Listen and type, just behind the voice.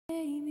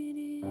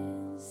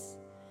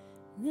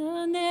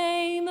the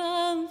name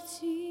of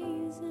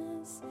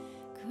Jesus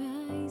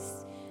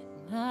Christ,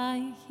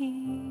 my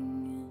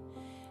King.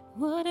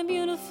 What a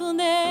beautiful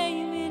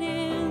name it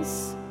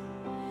is.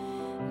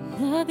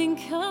 Nothing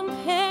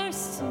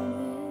compares to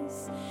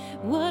this.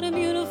 What a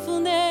beautiful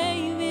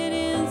name it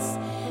is.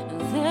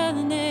 The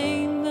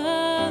name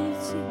of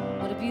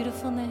Jesus. What a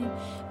beautiful name.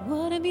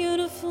 What a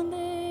beautiful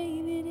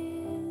name it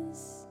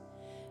is.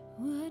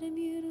 What a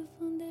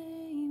beautiful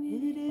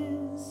name it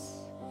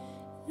is.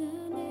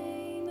 The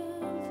name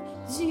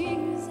of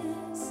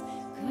Jesus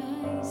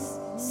Christ.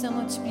 So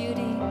much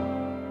beauty.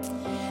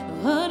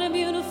 What a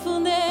beautiful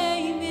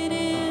name it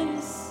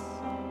is.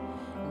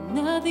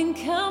 Nothing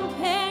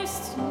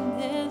compares to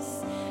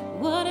this.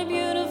 What a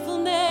beautiful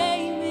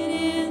name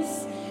it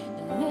is.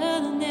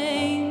 The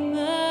name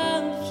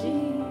of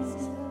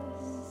Jesus.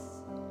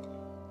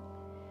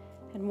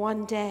 And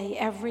one day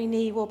every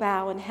knee will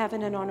bow in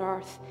heaven and on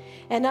earth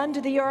and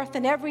under the earth,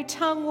 and every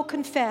tongue will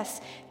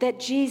confess that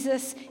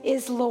Jesus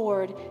is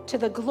Lord, to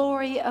the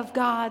glory of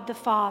God the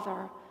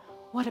Father.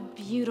 What a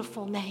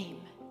beautiful name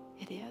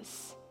it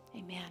is.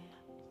 Amen.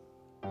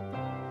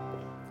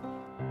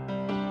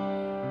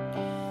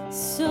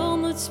 So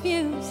much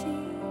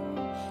beauty.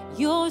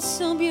 You're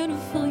so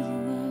beautiful, you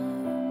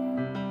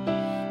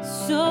are.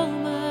 So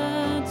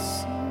much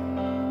so.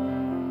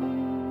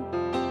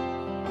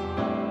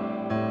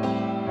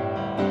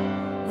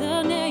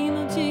 The name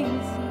of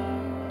Jesus.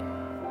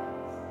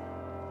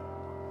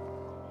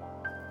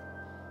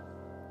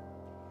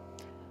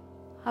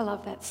 I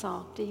love that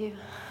song. Do you?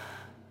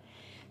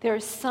 There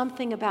is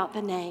something about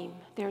the name.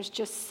 There's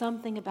just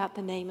something about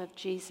the name of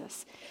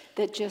Jesus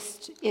that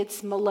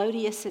it's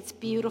melodious, it's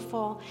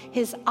beautiful.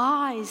 His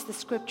eyes, the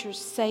scriptures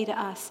say to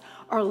us,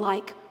 are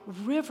like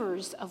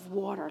rivers of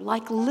water,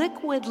 like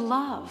liquid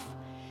love.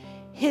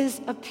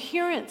 His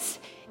appearance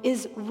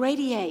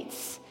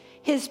radiates.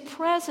 His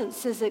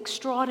presence is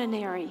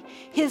extraordinary.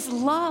 His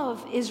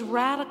love is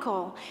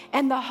radical.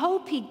 And the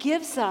hope he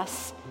gives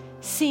us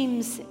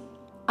seems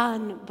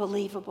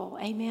unbelievable.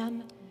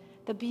 Amen.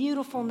 The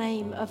beautiful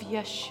name of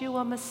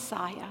Yeshua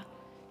Messiah,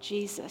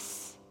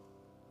 Jesus.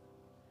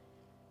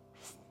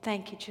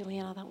 Thank you,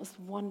 Juliana. That was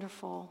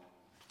wonderful.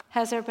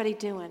 How's everybody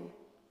doing?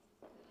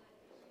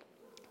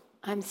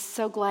 I'm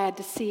so glad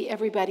to see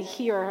everybody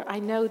here. I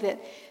know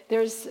that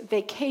there's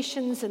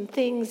vacations and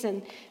things,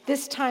 and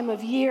this time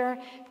of year,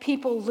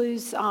 people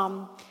lose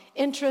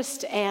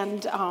interest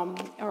and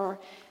or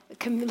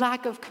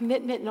lack of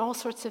commitment and all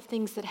sorts of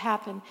things that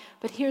happen.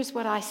 But here's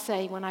what I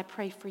say when I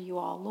pray for you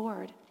all.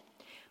 Lord,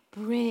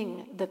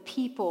 bring the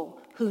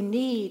people who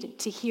need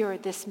to hear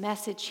this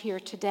message here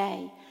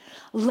today.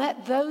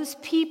 Let those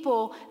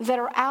people that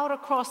are out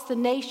across the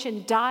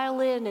nation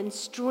dial in and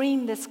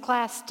stream this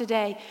class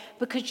today,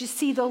 because you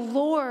see, the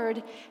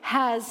Lord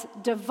has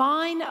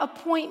divine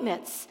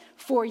appointments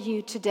for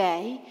you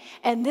today,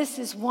 and this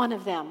is one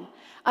of them.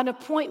 An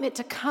appointment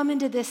to come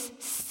into this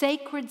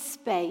sacred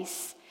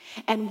space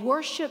and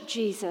worship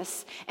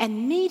Jesus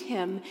and meet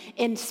him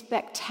in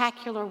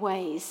spectacular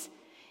ways.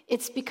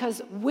 It's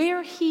because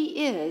where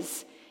he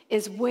is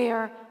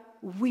where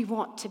we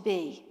want to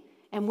be.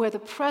 And where the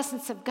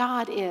presence of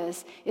God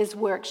is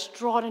where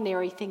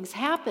extraordinary things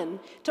happen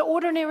to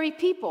ordinary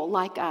people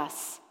like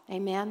us.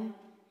 Amen?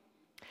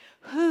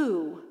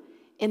 Who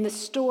in the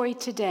story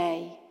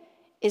today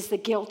is the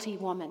guilty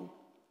woman?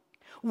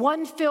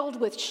 One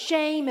filled with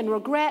shame and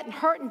regret and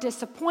hurt and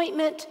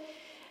disappointment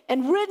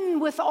and ridden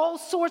with all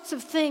sorts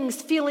of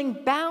things, feeling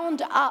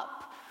bound up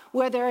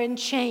where they're in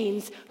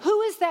chains.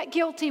 Who is that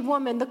guilty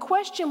woman? The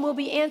question we'll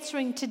be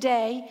answering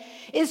today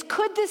is,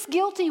 could this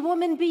guilty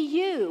woman be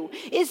you?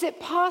 Is it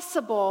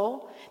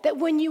possible that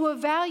when you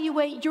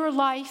evaluate your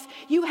life,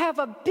 you have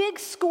a big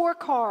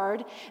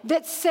scorecard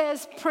that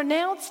says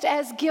pronounced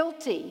as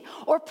guilty?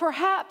 Or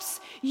perhaps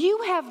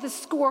you have the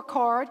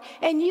scorecard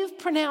and you've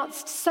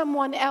pronounced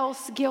someone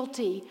else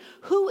guilty.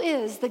 Who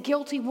is the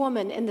guilty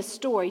woman in the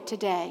story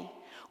today?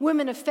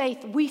 Women of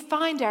faith, we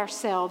find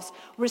ourselves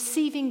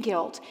receiving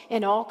guilt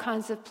in all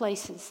kinds of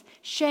places,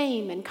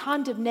 shame and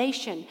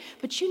condemnation.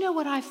 But you know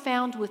what I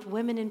found with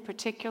women in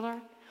particular?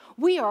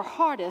 We are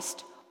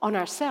hardest on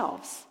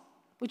ourselves.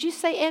 Would you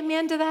say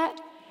amen to that?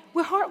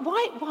 We're hard.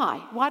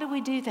 Why? Why do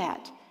we do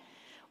that?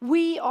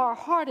 We are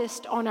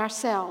hardest on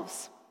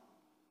ourselves.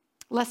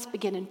 Let's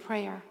begin in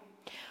prayer.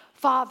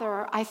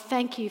 Father, I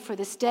thank you for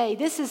this day.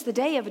 This is the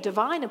day of a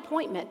divine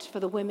appointment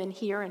for the women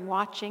here and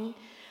watching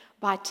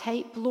by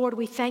tape. Lord,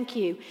 we thank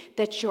you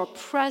that your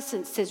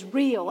presence is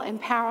real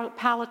and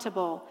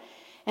palatable.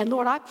 And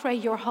Lord, I pray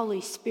your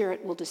Holy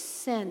Spirit will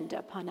descend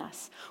upon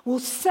us,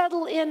 will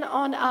settle in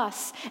on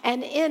us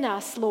and in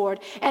us, Lord,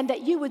 and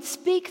that you would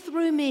speak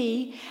through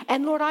me.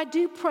 And Lord, I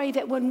do pray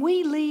that when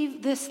we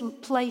leave this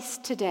place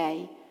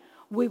today,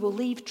 we will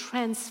leave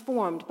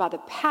transformed by the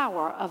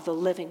power of the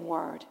living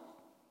word.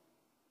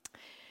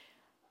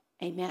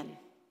 Amen.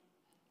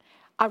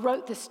 I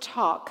wrote this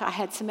talk. I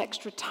had some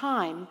extra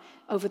time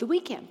over the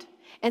weekend.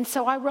 And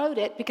so I wrote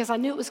it because I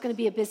knew it was going to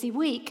be a busy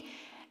week,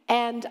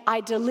 and I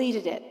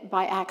deleted it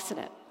by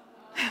accident.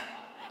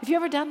 Have you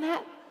ever done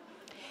that?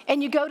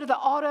 and you go to the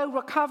auto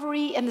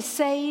recovery and the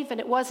save, and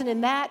it wasn't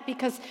in that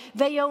because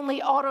they only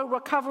auto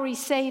recovery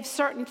save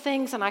certain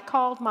things. And I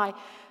called my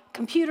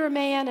computer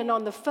man and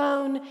on the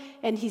phone,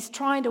 and he's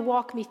trying to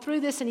walk me through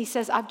this, and he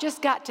says, I've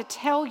just got to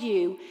tell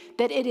you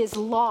that it is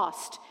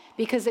lost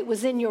because it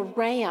was in your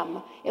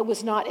RAM. It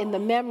was not in the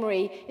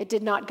memory. It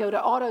did not go to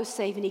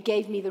autosave, and he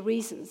gave me the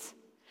reasons.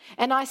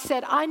 And I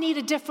said, I need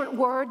a different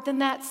word than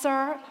that,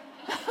 sir.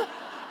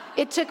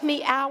 It took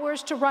me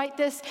hours to write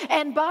this.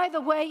 And by the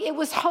way, it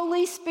was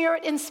Holy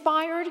Spirit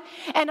inspired,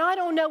 and I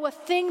don't know a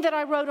thing that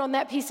I wrote on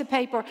that piece of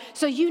paper,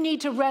 so you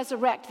need to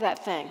resurrect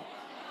that thing.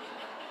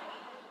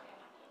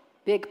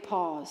 Big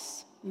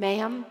pause.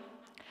 Ma'am,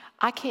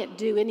 I can't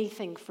do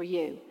anything for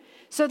you.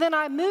 So then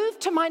I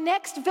moved to my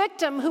next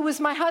victim, who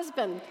was my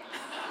husband.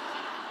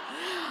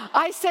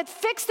 I said,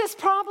 fix this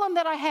problem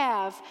that I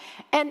have.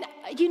 And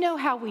you know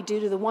how we do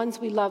to the ones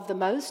we love the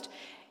most.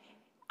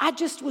 I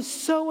just was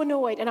so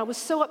annoyed, and I was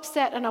so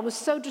upset, and I was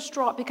so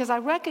distraught because I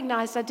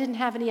recognized I didn't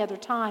have any other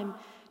time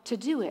to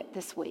do it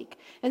this week.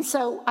 And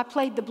so I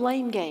played the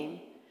blame game.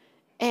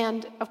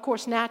 And of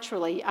course,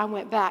 naturally, I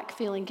went back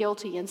feeling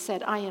guilty and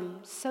said, I am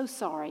so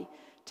sorry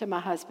to my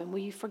husband. Will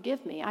you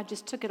forgive me? I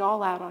just took it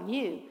all out on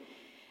you.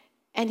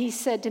 And he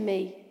said to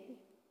me,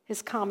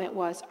 his comment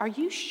was, are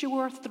you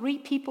sure 3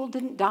 people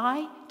didn't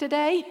die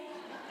today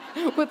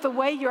with the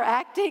way you're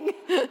acting?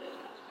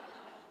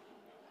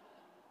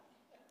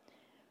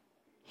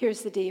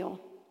 Here's the deal.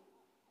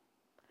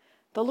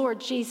 The Lord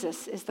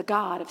Jesus is the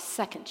God of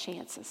second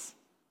chances.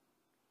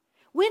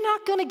 We're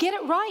not going to get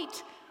it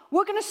right.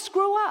 We're going to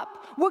screw up.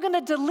 We're going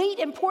to delete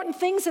important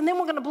things, and then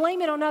we're going to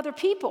blame it on other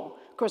people.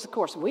 Of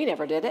course, we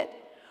never did it.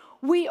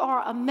 We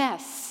are a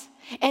mess.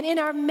 And in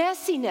our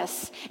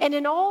messiness and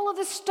in all of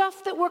the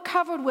stuff that we're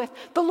covered with,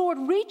 the Lord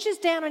reaches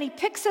down and he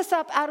picks us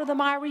up out of the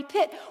miry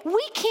pit.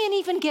 We can't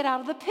even get out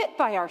of the pit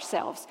by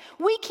ourselves.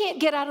 We can't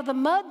get out of the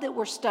mud that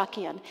we're stuck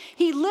in.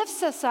 He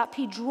lifts us up.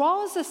 He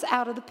draws us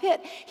out of the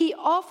pit. He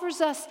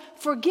offers us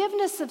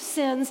forgiveness of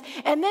sins,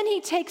 and then he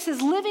takes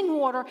his living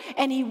water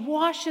and he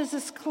washes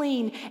us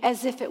clean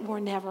as if it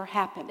never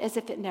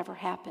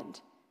happened.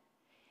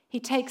 He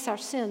takes our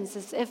sins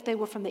as if they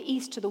were from the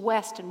east to the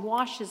west and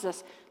washes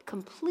us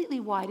completely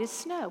white as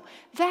snow.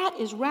 That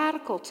is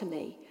radical to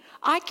me.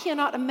 I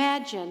cannot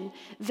imagine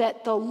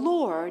that the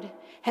Lord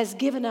has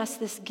given us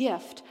this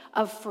gift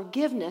of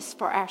forgiveness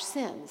for our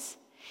sins.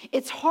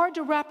 It's hard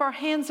to wrap our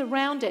hands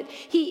around it.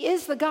 He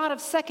is the God of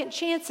second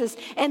chances,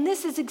 and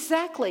this is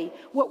exactly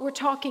what we're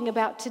talking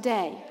about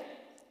today.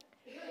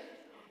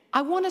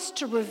 I want us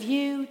to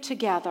review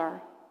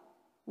together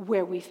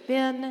where we've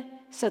been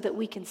so that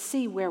we can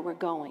see where we're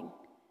going.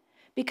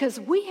 Because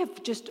we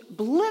have just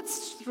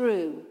blitzed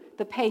through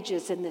the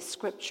pages in this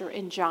scripture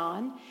in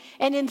John.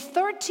 And in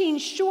 13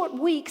 short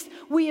weeks,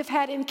 we have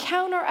had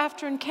encounter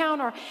after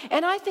encounter.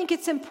 And I think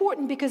it's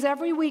important because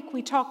every week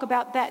we talk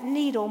about that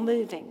needle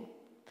moving.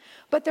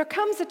 But there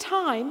comes a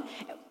time,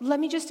 let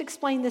me just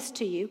explain this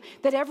to you,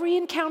 that every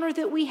encounter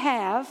that we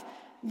have,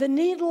 the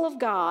needle of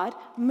God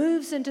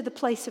moves into the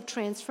place of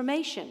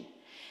transformation.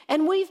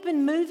 And we've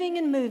been moving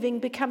and moving,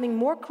 becoming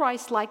more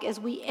Christ-like as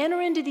we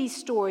enter into these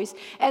stories,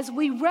 as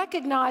we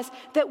recognize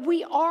that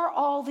we are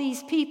all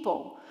these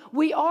people.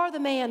 We are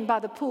the man by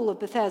the pool of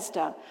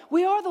Bethesda.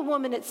 We are the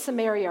woman at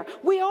Samaria.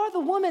 We are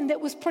the woman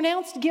that was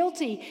pronounced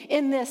guilty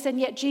in this, and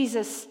yet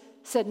Jesus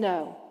said,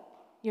 no,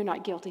 you're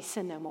not guilty,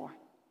 sin no more.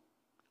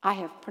 I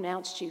have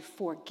pronounced you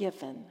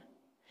forgiven.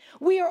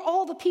 We are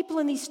all the people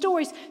in these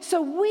stories.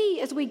 So we,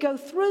 as we go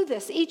through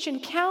this, each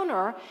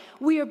encounter,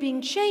 we are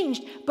being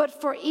changed. But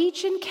for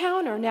each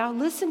encounter, now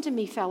listen to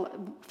me,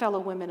 fellow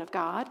women of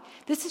God.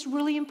 This is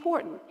really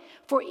important.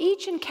 For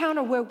each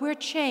encounter where we're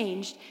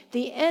changed,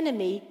 the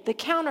enemy, the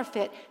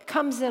counterfeit,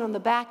 comes in on the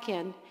back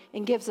end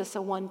and gives us a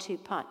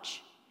 1-2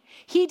 punch.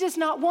 He does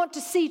not want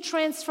to see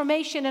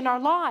transformation in our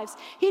lives.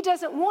 He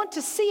doesn't want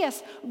to see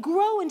us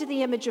grow into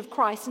the image of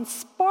Christ and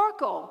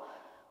sparkle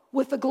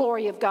with the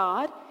glory of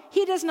God.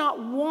 He does not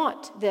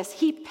want this.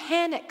 He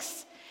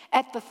panics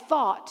at the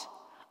thought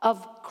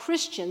of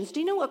Christians. Do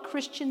you know what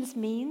Christians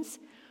means?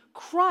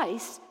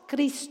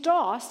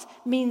 Christos,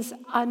 means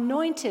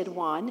anointed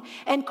one,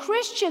 and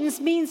Christians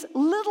means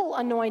little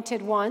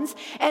anointed ones,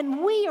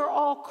 and we are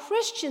all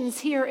Christians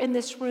here in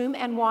this room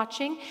and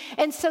watching,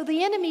 and so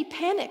the enemy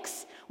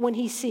panics when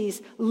he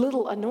sees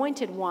little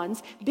anointed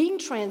ones being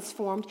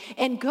transformed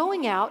and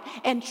going out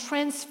and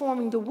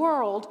transforming the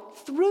world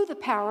through the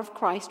power of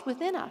Christ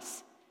within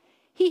us.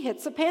 He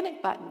hits a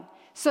panic button.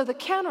 So the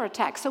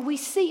counterattack. So we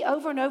see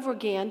over and over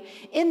again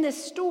in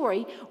this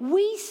story,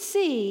 we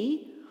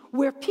see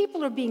where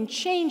people are being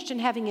changed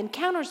and having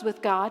encounters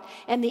with God,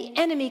 and the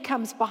enemy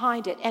comes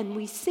behind it. And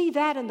we see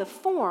that in the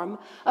form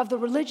of the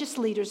religious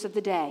leaders of the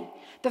day,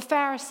 the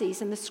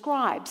Pharisees and the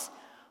scribes,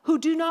 who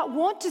do not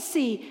want to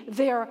see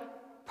their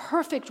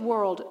perfect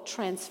world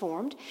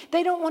transformed.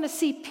 They don't want to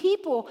see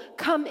people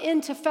come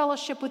into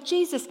fellowship with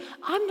Jesus.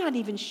 I'm not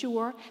even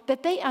sure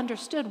that they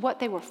understood what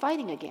they were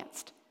fighting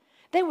against.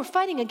 They were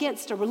fighting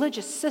against a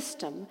religious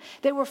system.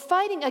 They were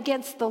fighting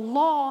against the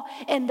law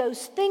and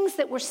those things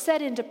that were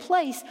set into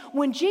place.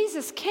 When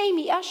Jesus came,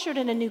 he ushered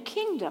in a new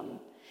kingdom.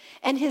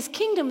 And his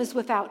kingdom is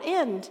without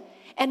end.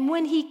 And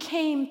when he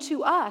came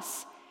to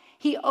us,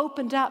 he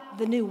opened up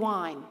the new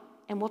wine.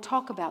 And we'll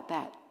talk about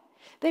that.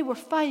 They were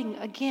fighting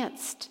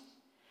against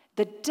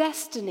the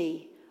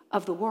destiny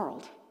of the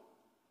world,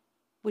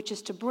 which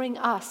is to bring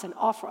us and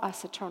offer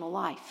us eternal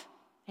life.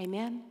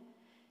 Amen?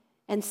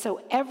 And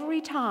so every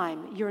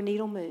time your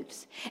needle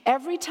moves,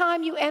 every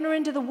time you enter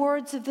into the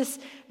words of this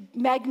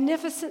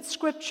magnificent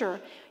scripture,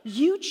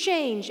 you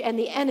change and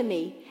the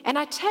enemy, and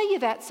I tell you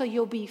that so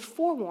you'll be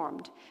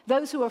forewarned.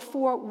 Those who are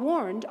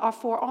forewarned are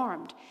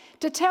forearmed.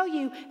 To tell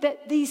you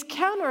that these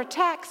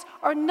counterattacks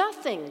are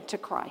nothing to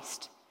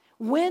Christ.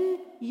 When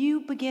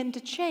you begin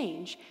to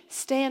change,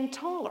 stand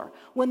taller.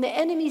 When the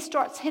enemy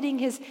starts hitting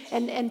his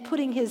and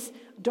putting his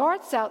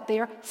darts out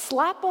there,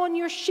 slap on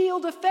your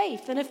shield of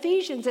faith. In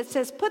Ephesians, it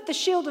says, put the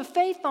shield of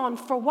faith on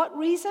for what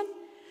reason?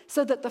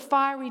 So that the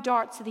fiery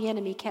darts of the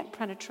enemy can't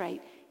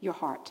penetrate your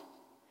heart.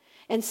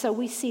 And so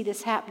we see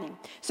this happening.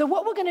 So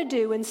what we're going to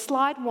do in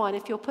slide 1,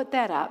 if you'll put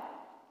that up,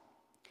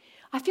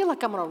 I feel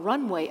like I'm on a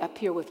runway up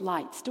here with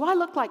lights. Do I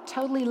look like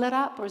totally lit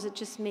up, or is it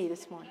just me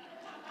this morning?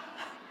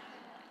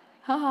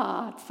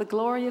 It's the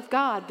glory of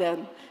God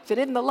then. If it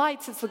isn't the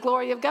lights, it's the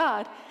glory of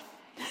God.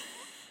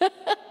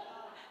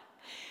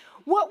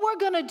 What we're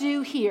going to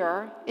do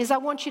here is I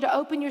want you to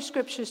open your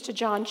scriptures to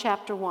John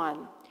chapter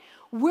 1.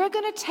 We're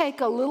going to take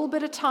a little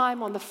bit of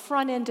time on the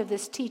front end of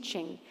this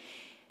teaching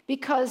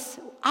because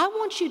I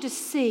want you to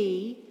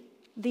see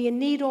the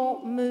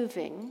needle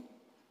moving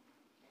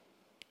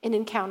in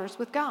encounters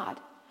with God.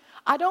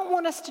 I don't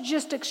want us to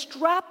just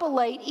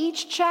extrapolate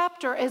each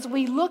chapter as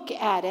we look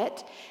at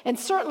it. And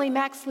certainly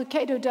Max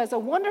Lucado does a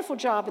wonderful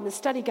job in the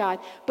study guide,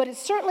 but it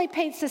certainly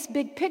paints this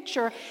big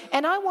picture.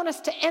 And I want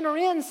us to enter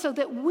in so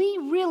that we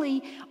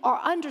really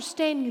are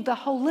understanding the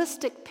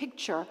holistic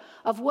picture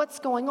of what's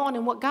going on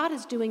and what God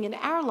is doing in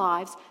our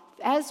lives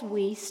as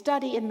we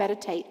study and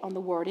meditate on the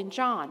word in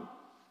John.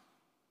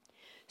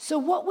 So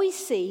what we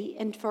see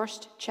in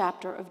first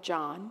chapter of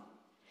John,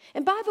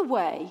 and by the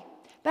way,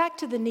 back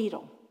to the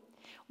needle.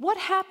 What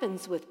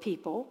happens with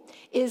people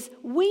is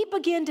we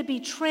begin to be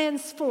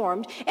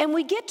transformed and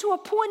we get to a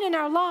point in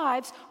our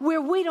lives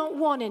where we don't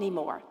want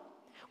anymore.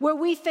 Where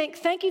we think,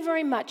 thank you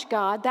very much,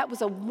 God. That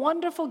was a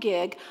wonderful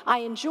gig. I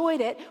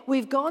enjoyed it.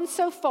 We've gone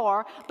so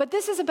far, but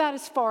this is about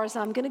as far as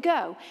I'm going to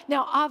go.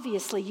 Now,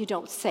 obviously, you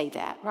don't say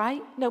that,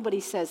 right? Nobody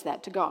says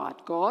that to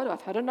God. God,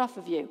 I've had enough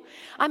of you.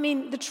 I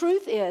mean, the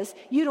truth is,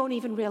 you don't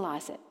even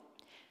realize it.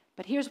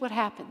 But here's what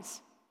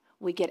happens.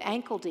 We get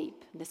ankle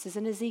deep. This is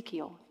in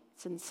Ezekiel.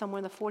 It's in somewhere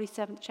in the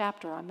 47th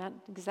chapter. I'm not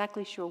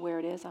exactly sure where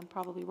it is. I'm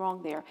probably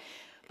wrong there.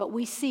 But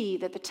we see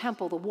that the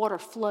temple, the water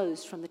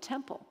flows from the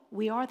temple.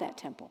 We are that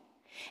temple.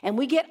 And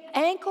we get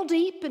ankle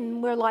deep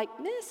and we're like,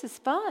 this is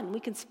fun. We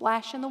can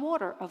splash in the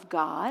water of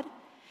God.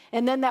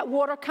 And then that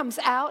water comes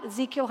out.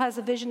 Ezekiel has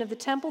a vision of the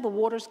temple. The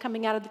water's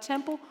coming out of the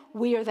temple.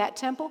 We are that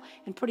temple.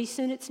 And pretty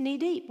soon it's knee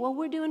deep. Well,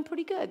 we're doing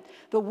pretty good.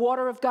 The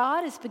water of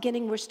God is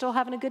beginning. We're still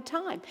having a good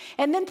time.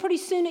 And then pretty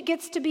soon it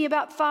gets to be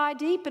about thigh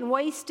deep and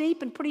waist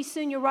deep. And pretty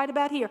soon you're right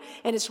about here.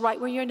 And it's right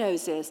where your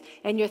nose is.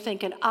 And you're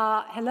thinking,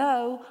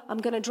 hello, I'm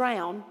going to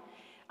drown.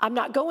 I'm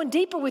not going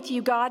deeper with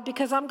you, God,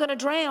 because I'm going to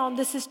drown.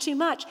 This is too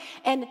much.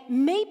 And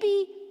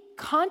maybe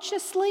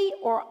consciously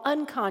or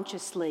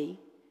unconsciously,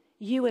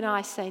 you and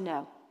I say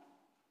no.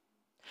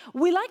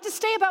 We like to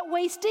stay about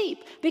waist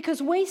deep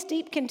because waist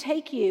deep can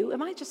take you.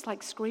 Am I just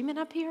like screaming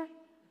up here?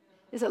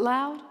 Is it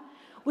loud?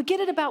 We get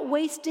it about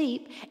waist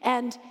deep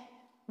and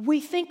we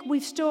think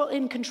we're still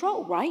in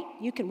control, right?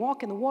 You can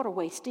walk in the water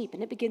waist deep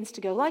and it begins to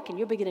go like, and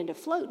you're beginning to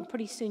float and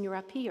pretty soon you're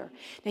up here.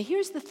 Now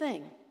here's the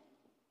thing.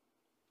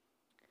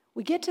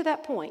 We get to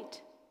that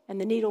point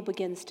and the needle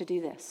begins to do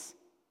this.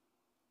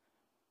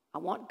 I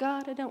want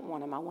God, I don't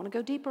want him. I want to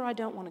go deeper, I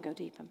don't want to go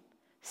deeper.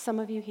 Some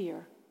of you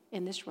here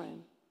in this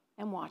room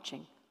and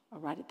watching are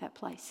right at that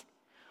place.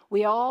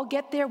 We all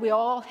get there. We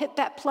all hit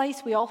that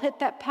place. We all hit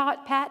that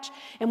patch,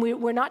 and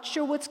we're not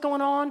sure what's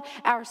going on.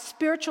 Our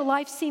spiritual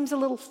life seems a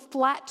little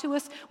flat to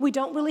us. We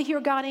don't really hear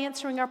God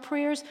answering our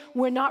prayers.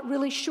 We're not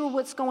really sure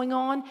what's going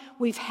on.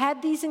 We've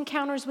had these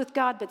encounters with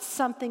God, but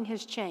something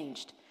has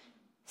changed.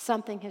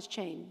 Something has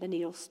changed. The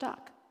needle's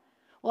stuck.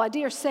 Well, I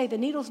dare say the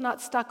needle's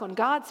not stuck on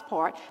God's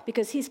part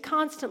because he's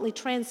constantly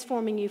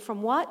transforming you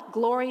from what?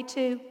 Glory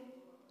to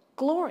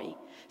glory.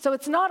 So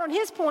it's not on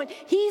his point.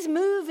 He's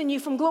moving you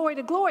from glory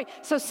to glory.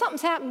 So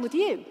something's happened with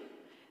you.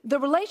 The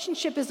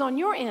relationship is on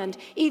your end.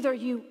 Either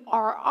you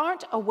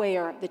aren't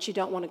aware that you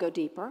don't want to go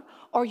deeper,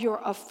 or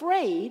you're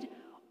afraid,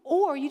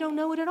 or you don't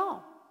know it at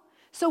all.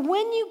 So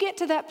when you get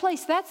to that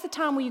place, that's the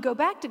time where you go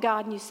back to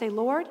God and you say,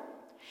 Lord,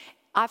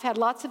 I've had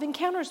lots of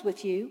encounters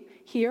with you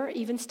here,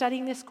 even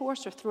studying this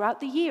course or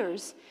throughout the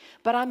years,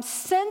 but I'm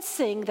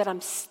sensing that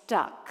I'm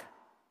stuck.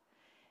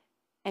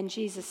 And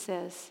Jesus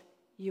says,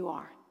 you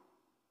are.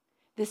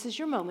 This is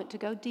your moment to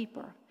go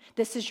deeper.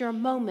 This is your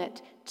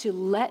moment to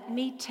let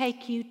me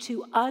take you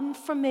to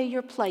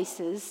unfamiliar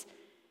places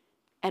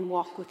and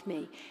walk with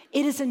me.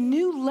 It is a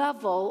new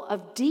level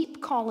of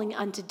deep calling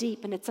unto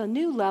deep, and it's a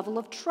new level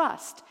of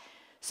trust.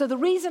 So the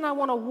reason I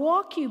want to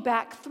walk you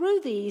back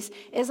through these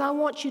is I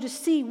want you to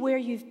see where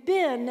you've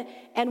been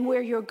and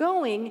where you're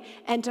going,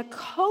 and to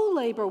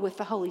co-labor with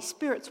the Holy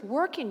Spirit's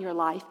work in your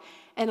life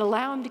and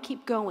allow him to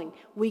keep going.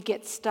 We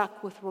get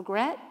stuck with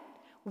regret.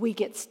 We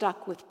get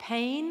stuck with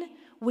pain.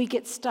 We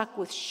get stuck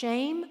with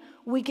shame.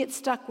 We get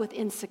stuck with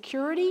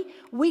insecurity.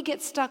 We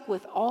get stuck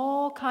with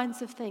all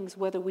kinds of things,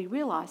 whether we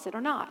realize it or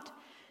not.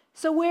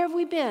 So where have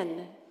we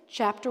been?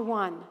 Chapter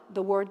 1,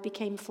 the Word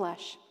became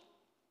flesh.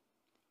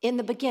 In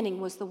the beginning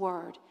was the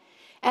Word.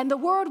 And the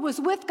Word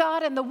was with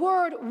God, and the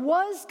Word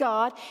was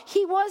God.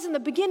 He was in the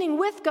beginning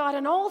with God,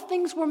 and all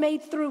things were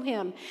made through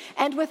him.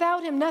 And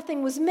without him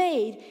nothing was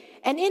made.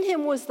 And in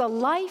him was the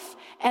life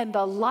and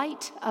the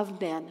light of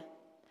men.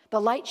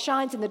 The light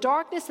shines in the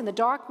darkness, and the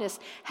darkness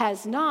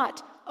has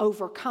not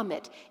overcome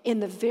it. In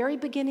the very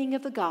beginning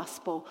of the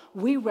gospel,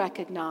 we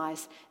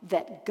recognize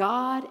that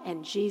God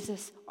and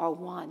Jesus are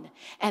one,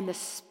 and the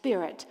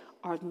Spirit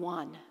are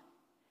one,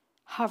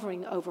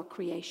 hovering over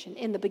creation.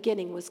 In the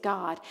beginning was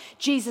God.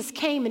 Jesus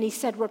came and he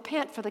said,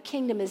 repent, for the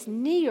kingdom is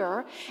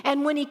near.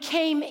 And when he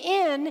came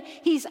in,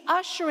 he's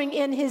ushering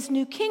in his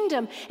new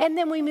kingdom. And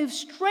then we move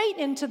straight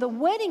into the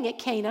wedding at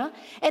Cana.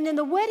 And in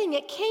the wedding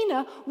at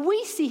Cana,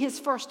 we see his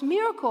first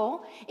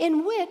miracle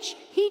in which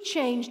he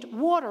changed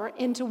water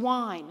into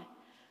wine.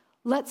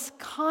 Let's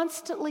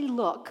constantly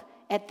look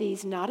at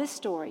these not as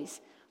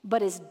stories,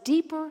 but as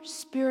deeper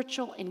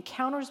spiritual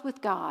encounters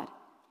with God.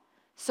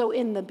 So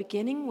in the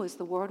beginning was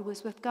the Word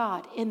was with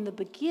God. In the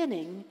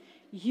beginning,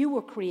 you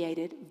were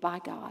created by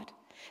God.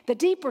 The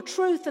deeper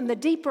truth and the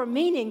deeper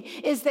meaning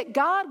is that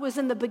God was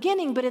in the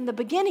beginning, but in the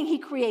beginning he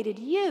created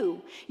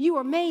you. You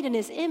are made in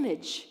his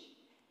image.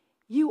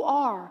 You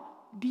are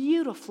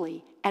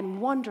beautifully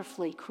and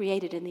wonderfully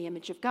created in the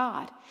image of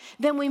God.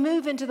 Then we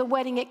move into the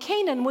wedding at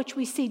Cana, in which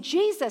we see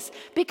Jesus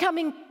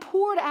becoming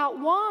poured out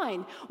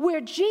wine,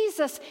 where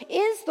Jesus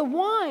is the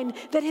wine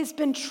that has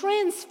been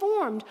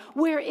transformed,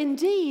 where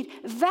indeed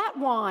that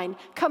wine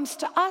comes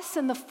to us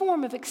in the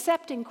form of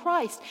accepting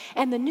Christ,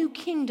 and the new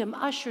kingdom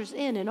ushers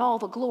in all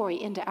the glory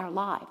into our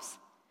lives.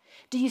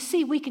 Do you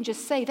see, we can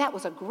just say that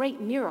was a great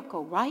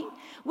miracle, right?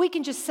 We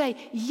can just say,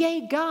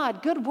 yay,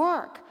 God, good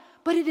work.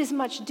 But it is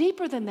much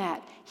deeper than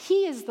that.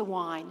 He is the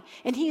wine,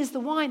 and he is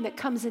the wine that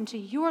comes into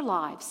your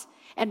lives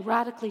and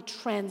radically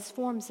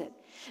transforms it.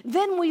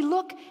 Then we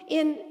look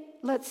in,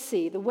 let's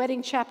see, the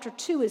wedding chapter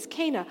 2 is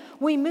Cana.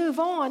 We move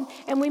on,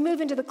 and we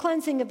move into the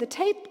cleansing of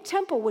the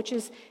temple, which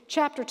is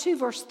chapter 2,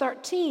 verse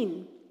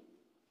 13.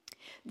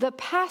 The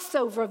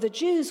Passover of the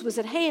Jews was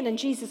at hand, and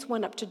Jesus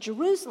went up to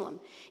Jerusalem.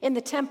 In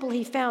the temple,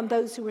 he found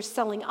those who were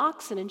selling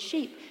oxen and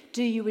sheep.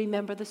 Do you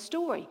remember the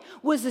story?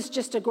 Was this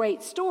just a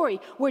great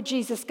story where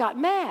Jesus got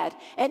mad?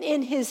 And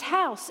in his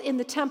house, in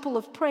the temple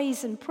of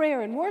praise and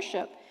prayer and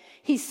worship,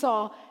 he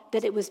saw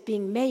that it was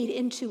being made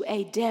into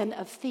a den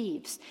of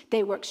thieves.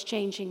 They were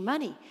exchanging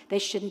money. They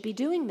shouldn't be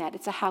doing that.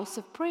 It's a house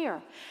of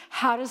prayer.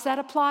 How does that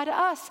apply to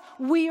us?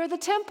 We are the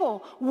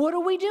temple. What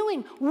are we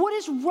doing? What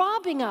is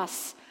robbing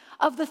us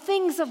of the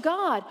things of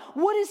God?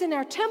 What is in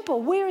our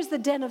temple? Where is the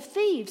den of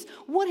thieves?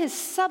 What has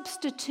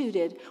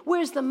substituted?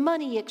 Where's the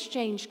money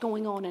exchange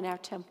going on in our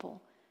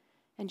temple?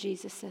 And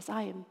Jesus says,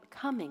 I am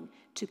coming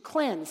to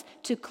cleanse,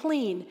 to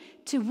clean,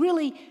 to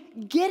really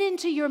get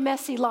into your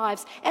messy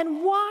lives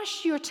and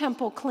wash your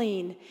temple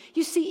clean.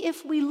 You see,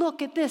 if we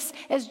look at this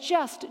as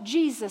just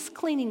Jesus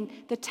cleaning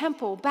the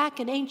temple back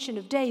in Ancient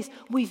of Days,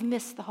 we've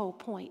missed the whole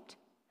point.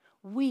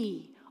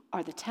 We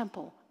are the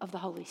temple of the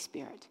Holy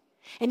Spirit.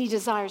 And he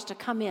desires to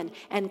come in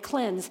and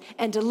cleanse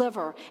and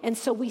deliver. And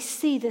so we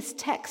see this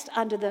text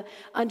under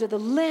the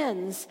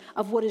lens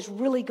of what is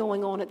really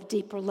going on at the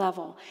deeper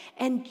level.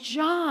 And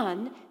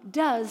John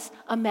does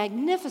a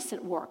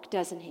magnificent work,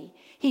 doesn't he?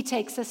 He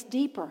takes us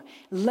deeper,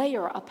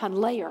 layer upon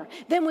layer.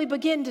 Then we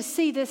begin to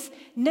see this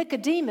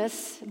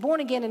Nicodemus,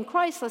 born again in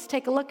Christ. Let's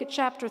take a look at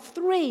chapter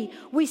 3.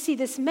 We see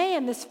this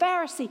man, this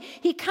Pharisee.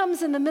 He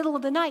comes in the middle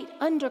of the night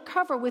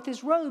undercover with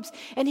his robes,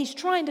 and he's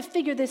trying to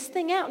figure this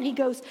thing out. And he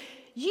goes,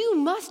 you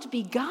must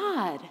be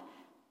God.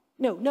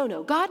 No.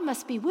 God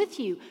must be with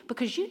you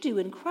because you do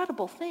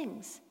incredible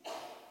things.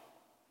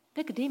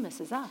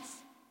 Nicodemus is us.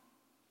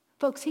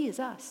 Folks, he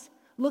is us,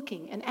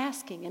 looking and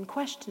asking and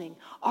questioning.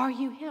 Are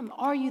you him?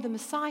 Are you the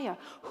Messiah?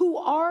 Who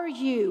are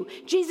you?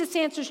 Jesus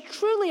answers,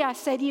 truly I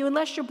say to you,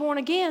 unless you're born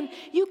again,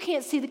 you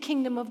can't see the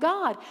kingdom of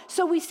God.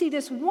 So we see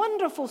this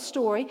wonderful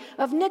story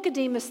of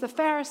Nicodemus the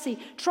Pharisee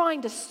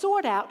trying to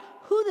sort out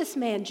who this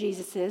man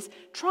Jesus is,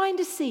 trying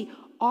to see,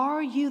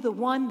 are you the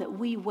one that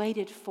we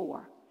waited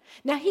for?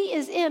 Now, he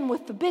is in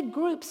with the big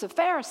groups of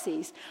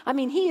Pharisees. I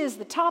mean, he is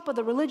the top of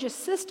the religious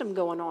system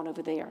going on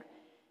over there.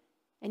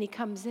 And he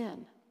comes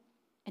in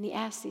and he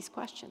asks these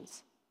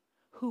questions.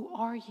 Who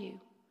are you?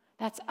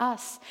 That's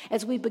us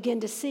as we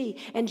begin to see.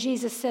 And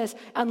Jesus says,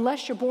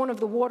 unless you're born of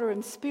the water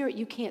and spirit,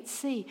 you can't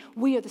see.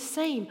 We are the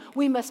same.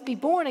 We must be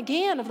born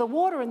again of the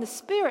water and the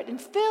spirit and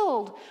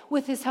filled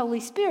with his Holy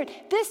Spirit.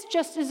 This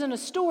just isn't a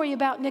story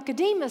about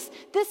Nicodemus.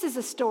 This is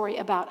a story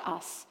about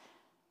us.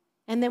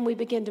 And then we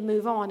begin to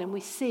move on and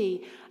we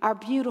see our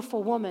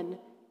beautiful woman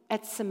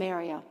at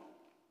Samaria.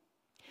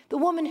 The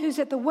woman who's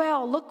at the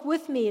well, look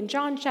with me in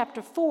John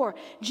chapter 4.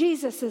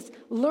 Jesus is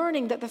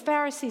learning that the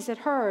Pharisees had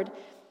heard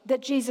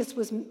that Jesus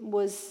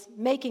was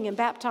making and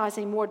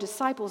baptizing more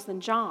disciples than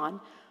John.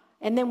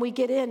 And then we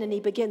get in and he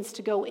begins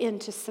to go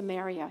into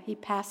Samaria. He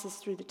passes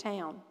through the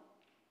town.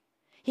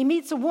 He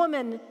meets a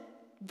woman,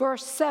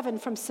 verse 7,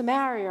 from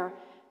Samaria,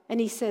 and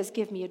he says,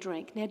 give me a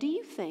drink. Now, do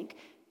you think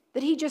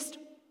that he just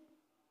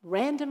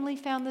randomly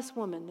found this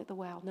woman at the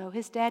well? No,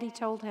 his daddy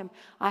told him,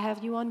 I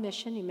have you on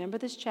mission. You remember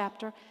this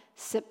chapter?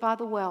 Sit by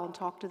the well and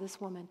talk to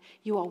this woman.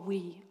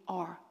 We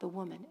are the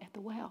woman at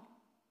the well.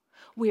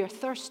 We are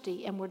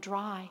thirsty and we're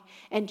dry.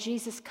 And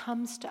Jesus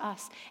comes to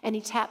us and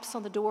he taps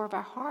on the door of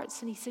our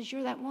hearts and he says,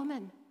 you're that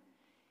woman.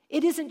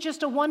 It isn't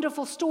just a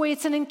wonderful story.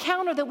 It's an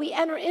encounter that we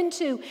enter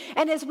into.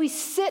 And as we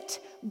sit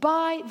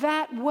by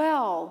that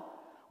well,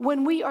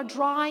 when we are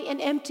dry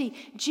and empty,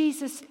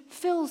 Jesus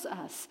fills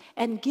us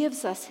and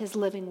gives us his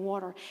living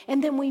water.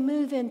 And then we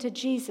move into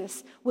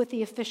Jesus with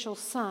the official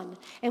son.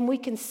 And we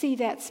can see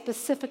that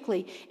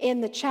specifically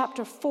in the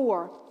chapter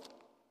 4,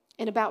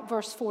 in about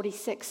verse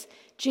 46.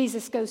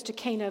 Jesus goes to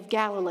Cana of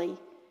Galilee,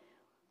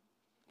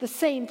 the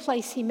same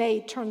place he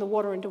made turn the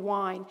water into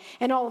wine.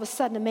 And all of a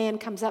sudden a man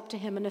comes up to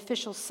him, an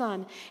official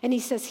son, and he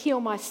says, heal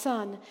my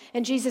son.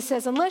 And Jesus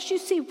says, unless you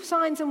see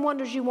signs and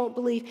wonders, you won't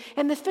believe.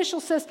 And the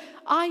official says,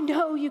 I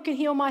know you can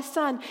heal my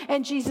son.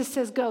 And Jesus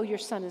says, go, your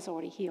son is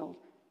already healed.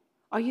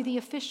 Are you the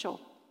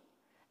official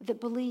that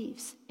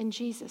believes in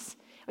Jesus?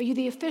 Are you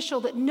the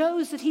official that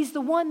knows that he's the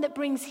one that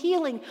brings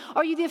healing?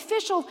 Are you the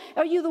official?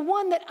 Are you the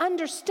one that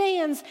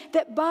understands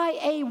that by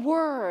a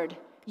word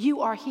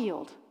you are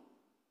healed?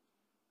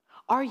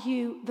 Are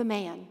you the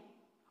man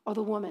or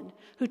the woman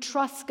who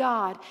trusts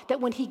God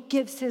that when he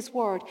gives his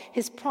word,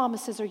 his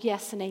promises are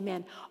yes and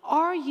amen?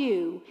 Are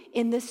you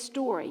in this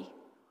story,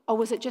 or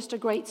was it just a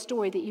great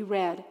story that you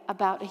read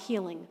about a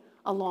healing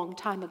a long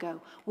time ago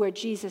where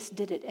Jesus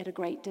did it at a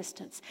great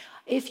distance?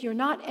 If you're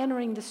not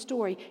entering the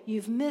story,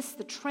 you've missed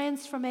the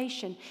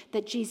transformation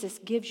that Jesus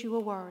gives you a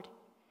word.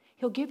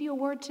 He'll give you a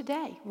word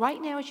today.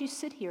 Right now as you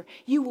sit here,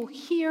 you will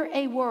hear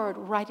a word,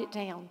 write it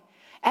down.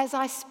 As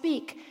I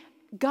speak,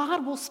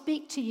 God will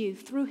speak to you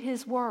through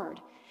his word.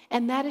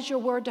 And that is your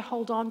word to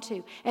hold on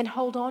to. And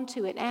hold on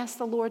to it and ask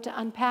the Lord to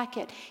unpack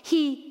it.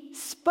 He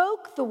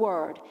spoke the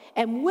word,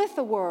 and with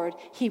the word,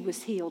 he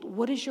was healed.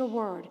 What is your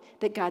word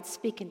that God's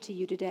speaking to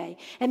you today?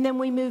 And then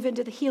we move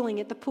into the healing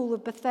at the pool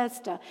of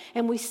Bethesda.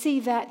 And we see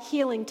that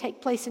healing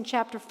take place in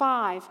chapter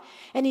 5.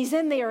 And he's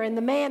in there, and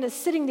the man is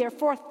sitting there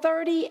for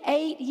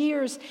 38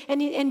 years.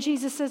 And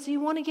Jesus says, you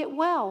want to get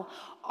well?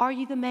 Are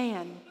you the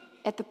man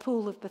at the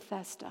pool of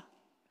Bethesda?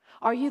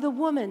 Are you the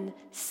woman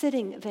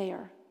sitting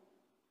there?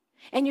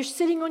 And you're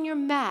sitting on your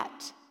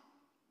mat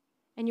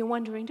and you're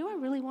wondering, do I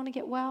really want to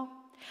get well?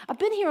 I've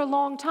been here a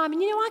long time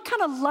and I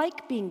kind of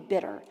like being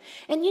bitter.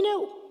 And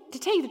to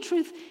tell you the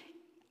truth,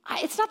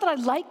 it's not that I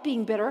like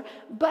being bitter,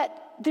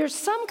 but there's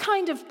some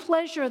kind of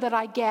pleasure that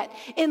I get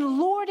in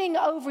lording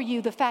over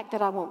you the fact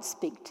that I won't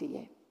speak to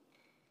you.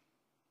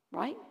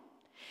 Right?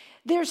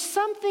 There's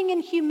something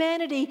in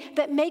humanity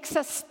that makes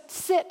us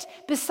sit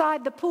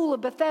beside the pool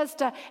of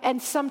Bethesda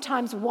and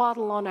sometimes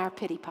waddle on our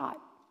pity pot.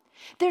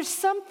 There's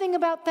something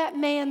about that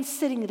man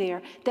sitting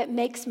there that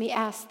makes me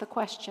ask the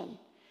question.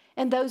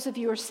 And those of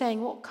you are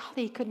saying, well, God,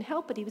 he couldn't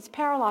help it. He was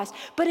paralyzed.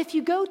 But if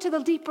you go to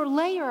the deeper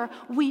layer,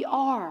 we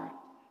are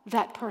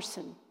that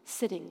person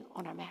sitting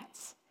on our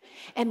mats.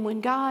 And when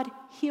God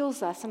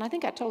heals us, and I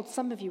think I told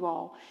some of you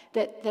all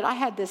that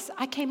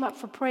I came up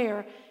for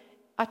prayer.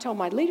 I told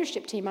my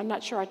leadership team, I'm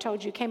not sure I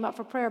told you, came up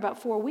for prayer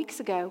about 4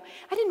 weeks ago.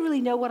 I didn't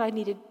really know what I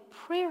needed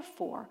prayer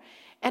for.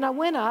 And I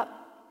went up,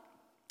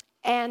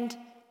 and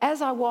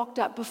as I walked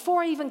up,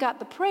 before I even got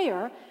the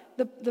prayer,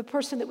 the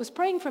person that was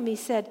praying for me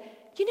said,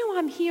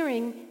 I'm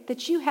hearing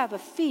that you have a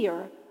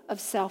fear of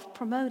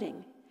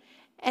self-promoting.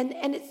 And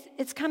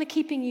it's kind of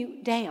keeping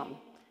you down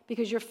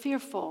because you're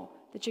fearful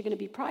that you're going to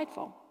be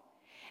prideful.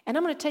 And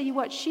I'm going to tell you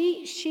what,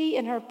 she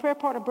and her prayer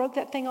partner broke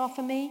that thing off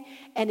of me,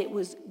 and it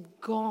was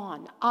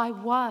gone. I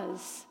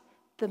was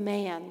the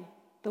man,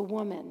 the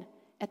woman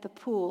at the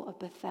pool of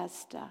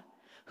Bethesda,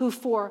 who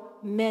for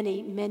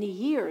many, many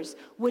years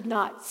would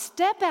not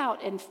step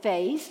out in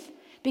faith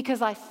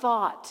because I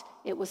thought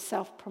it was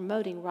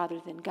self-promoting rather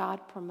than God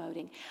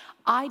promoting.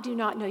 I do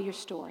not know your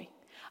story.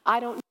 I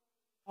don't know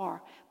who you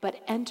are,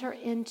 but enter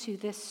into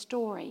this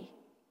story.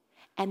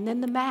 And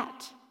then the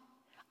mat.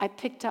 I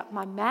picked up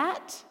my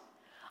mat,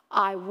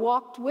 I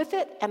walked with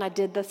it, and I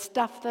did the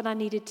stuff that I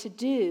needed to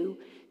do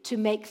to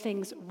make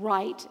things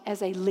right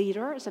as a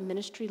leader, as a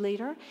ministry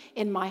leader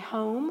in my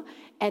home,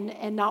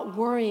 and not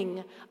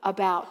worrying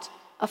about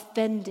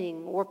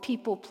offending or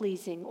people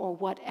pleasing or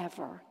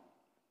whatever.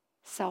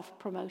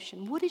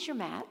 Self-promotion. What is your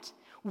mat?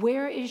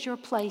 Where is your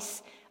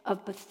place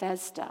of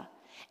Bethesda?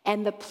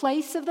 And the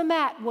place of the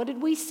mat, what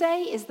did we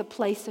say, is the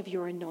place of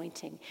your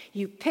anointing.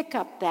 You pick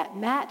up that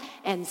mat,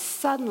 and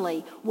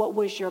suddenly what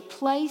was your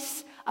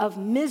place of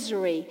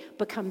misery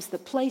becomes the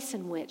place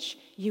in which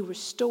you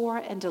restore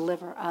and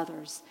deliver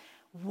others.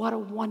 What a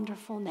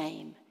wonderful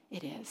name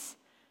it is.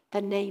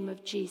 The name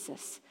of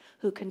Jesus,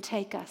 who can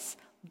take us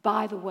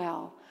by the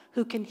well,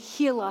 who can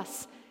heal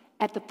us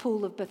at the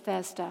pool of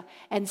Bethesda,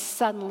 and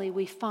suddenly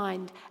we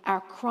find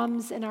our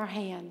crumbs in our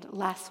hand,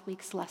 last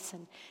week's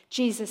lesson.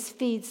 Jesus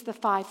feeds the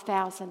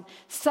 5,000.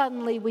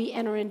 Suddenly we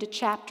enter into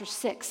chapter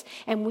 6,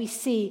 and we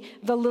see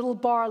the little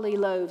barley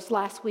loaves.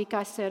 Last week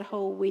I said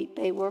whole wheat,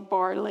 they were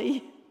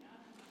barley,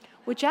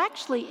 which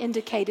actually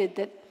indicated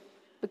that,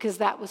 because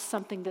that was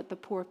something that the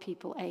poor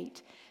people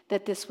ate,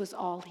 that this was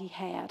all he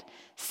had.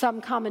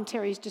 Some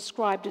commentaries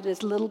described it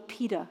as little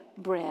pita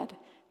bread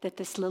that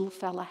this little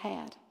fella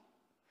had.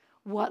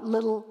 What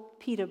little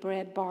pita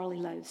bread barley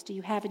loaves do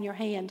you have in your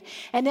hand?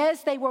 And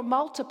as they were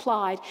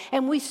multiplied,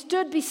 and we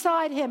stood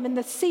beside him in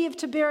the Sea of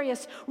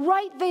Tiberias,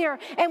 right there,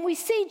 and we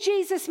see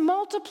Jesus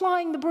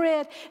multiplying the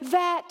bread,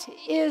 that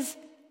is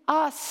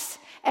us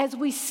as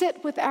we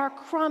sit with our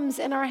crumbs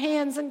in our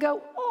hands and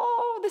go,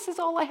 oh, this is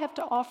all I have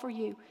to offer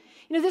you.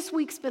 You know, this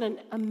week's been an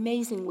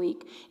amazing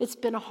week. It's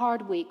been a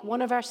hard week.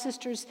 One of our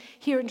sisters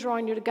here in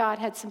Drawing Near to God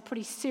had some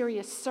pretty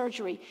serious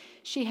surgery.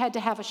 She had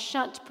to have a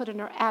shunt put in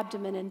her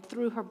abdomen, and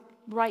through her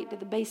right at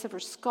the base of her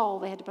skull,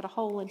 they had to put a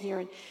hole in here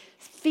and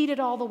feed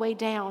it all the way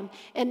down.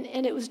 And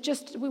it was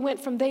just, we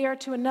went from there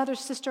to another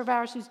sister of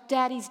ours whose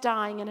daddy's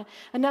dying, and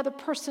another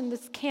person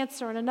that's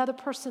cancer, and another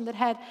person that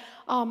had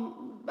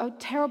a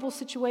terrible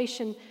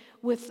situation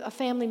with a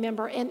family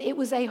member. And it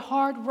was a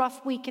hard,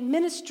 rough week in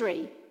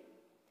ministry.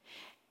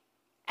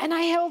 And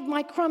I held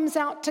my crumbs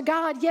out to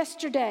God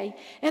yesterday,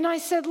 and I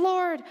said,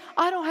 Lord,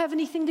 I don't have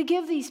anything to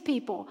give these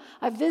people.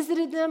 I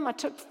visited them, I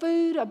took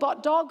food, I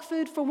bought dog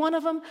food for one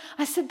of them.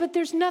 I said, but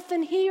there's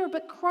nothing here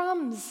but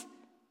crumbs.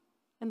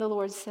 And the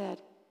Lord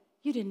said,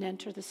 you didn't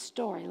enter the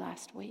story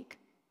last week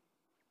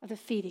of the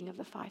feeding of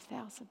the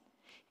 5,000.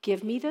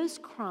 Give me those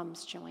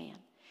crumbs, Joanne,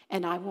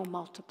 and I will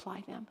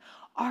multiply them.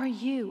 Are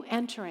you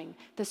entering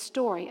the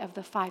story of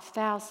the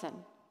 5,000?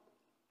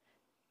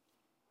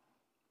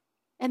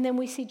 And then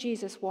we see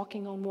Jesus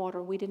walking on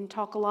water. We didn't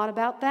talk a lot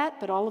about that,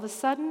 but all of a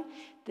sudden,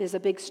 there's a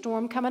big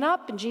storm coming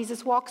up, and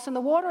Jesus walks in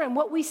the water, and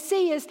what we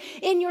see is,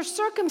 in your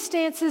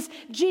circumstances,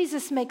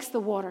 Jesus makes the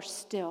water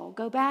still.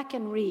 Go back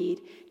and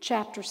read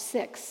chapter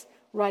 6,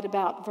 right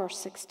about verse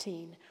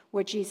 16,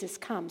 where Jesus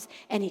comes,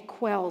 and he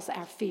quells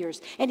our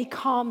fears, and he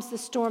calms the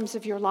storms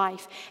of your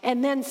life.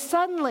 And then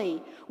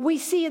suddenly, we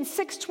see in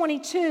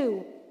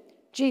 6:22,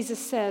 Jesus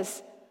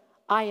says,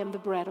 I am the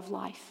bread of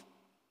life.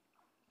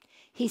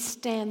 He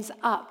stands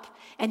up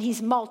and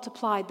he's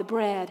multiplied the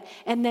bread.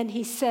 And then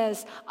he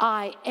says,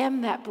 I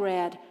am that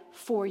bread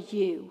for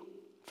you,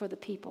 for the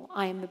people.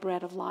 I am the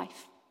bread of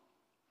life.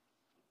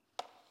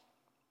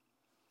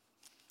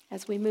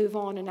 As we move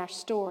on in our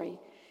story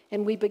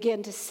and we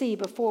begin to see,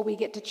 before we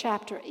get to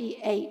chapter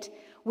 8,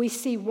 we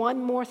see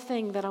one more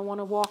thing that I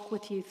want to walk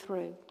with you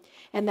through.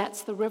 And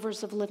that's the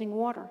rivers of living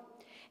water.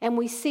 And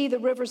we see the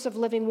rivers of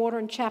living water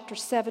in chapter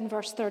 7,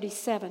 verse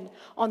 37,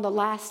 on the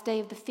last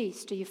day of the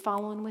feast. Are you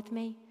following with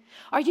me?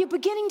 Are you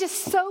beginning to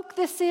soak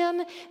this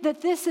in,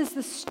 that this is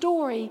the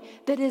story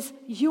that is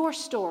your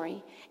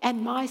story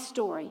and my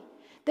story?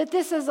 That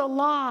this is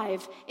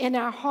alive in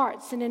our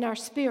hearts and in our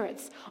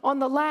spirits. On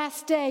the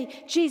last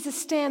day,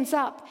 Jesus stands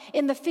up.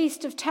 In the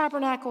Feast of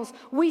Tabernacles,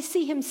 we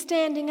see him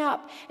standing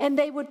up, and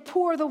they would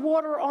pour the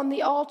water on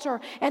the altar.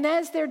 And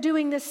as they're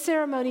doing this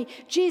ceremony,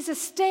 Jesus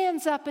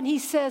stands up and he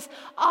says,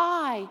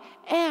 I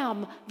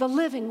am the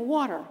living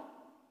water.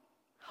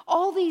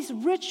 All these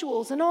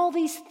rituals and all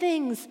these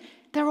things,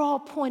 they're all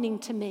pointing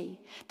to me.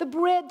 The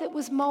bread that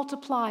was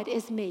multiplied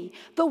is me.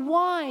 The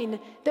wine,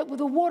 the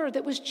water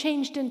that was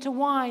changed into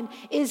wine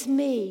is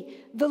me.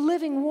 The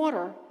living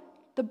water,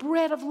 the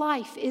bread of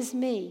life is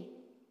me.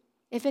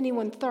 If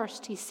anyone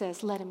thirsts, he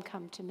says, let him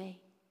come to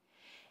me.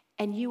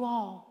 And you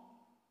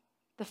all,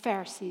 the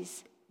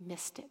Pharisees,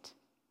 missed it.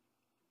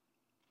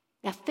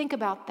 Now think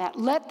about that.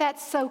 Let that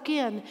soak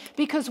in,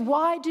 because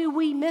why do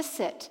we miss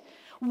it?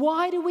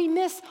 Why do we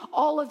miss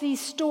all of these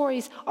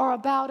stories are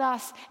about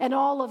us and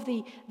all of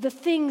the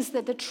things,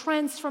 that the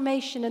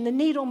transformation and the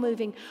needle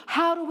moving?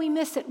 How do we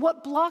miss it?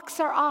 What blocks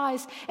our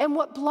eyes and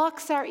what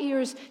blocks our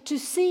ears to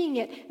seeing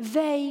it?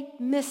 They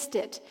missed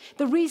it.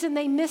 The reason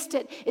they missed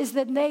it is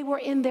that they were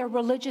in their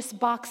religious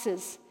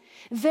boxes.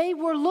 They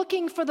were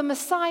looking for the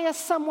Messiah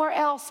somewhere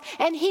else,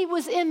 and he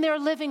was in their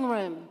living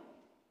room.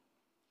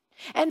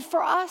 And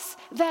for us,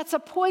 that's a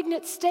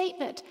poignant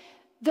statement,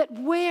 that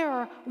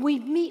where we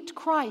meet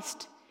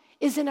Christ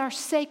is in our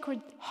sacred,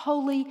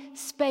 holy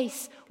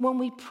space when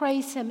we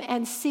praise him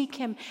and seek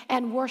him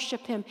and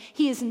worship him.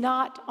 He is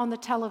not on the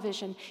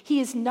television. He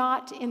is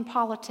not in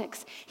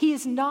politics. He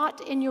is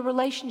not in your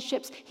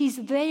relationships. He's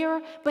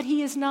there, but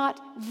he is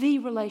not the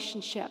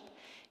relationship.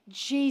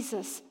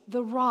 Jesus,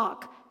 the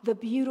rock, the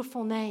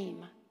beautiful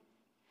name.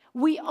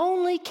 We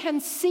only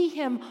can see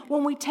him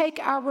when we take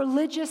our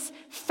religious,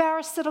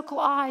 pharisaical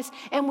eyes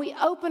and we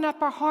open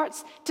up our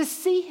hearts to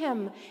see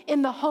him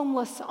in the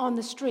homeless on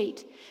the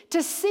street,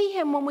 to see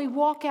him when we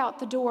walk out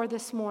the door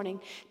this morning,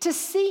 to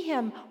see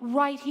him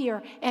right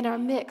here in our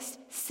midst,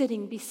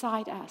 sitting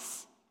beside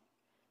us.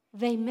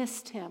 They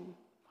missed him.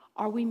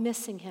 Are we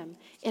missing him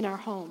in our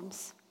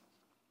homes?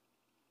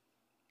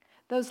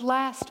 Those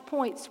last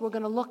points we're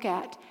going to look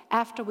at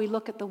after we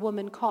look at the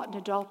woman caught in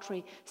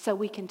adultery, so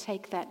we can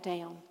take that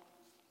down.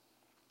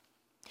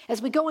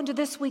 As we go into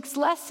this week's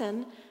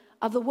lesson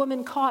of the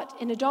woman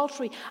caught in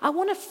adultery, I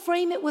want to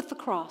frame it with the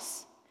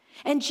cross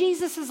and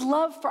Jesus'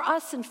 love for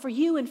us and for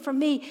you and for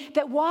me,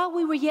 that while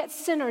we were yet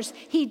sinners,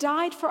 he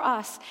died for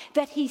us,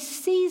 that he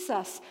sees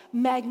us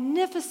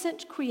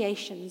magnificent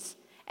creations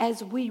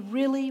as we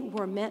really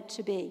were meant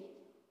to be.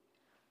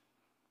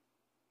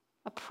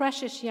 A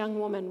precious young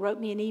woman wrote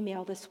me an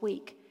email this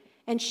week,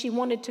 and she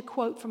wanted to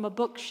quote from a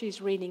book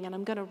she's reading, and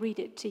I'm going to read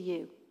it to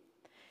you.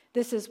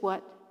 This is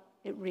what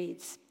it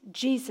reads.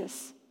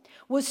 Jesus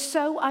was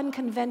so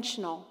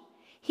unconventional.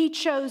 He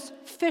chose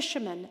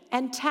fishermen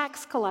and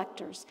tax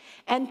collectors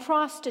and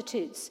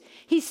prostitutes.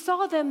 He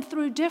saw them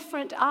through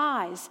different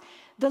eyes.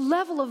 The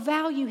level of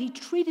value he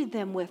treated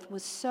them with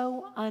was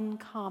so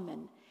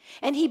uncommon,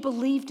 and he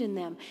believed in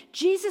them.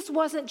 Jesus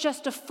wasn't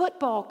just a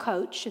football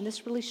coach, and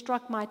this really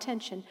struck my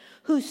attention,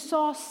 who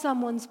saw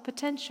someone's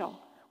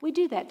potential. We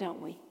do that,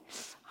 don't we?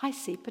 I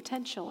see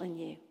potential in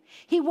you.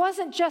 He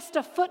wasn't just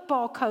a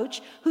football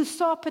coach who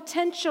saw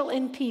potential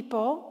in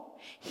people.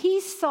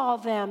 He saw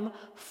them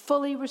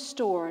fully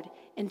restored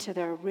into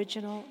their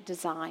original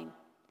design.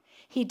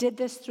 He did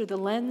this through the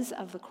lens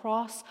of the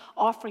cross,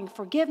 offering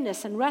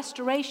forgiveness and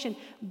restoration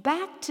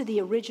back to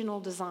the original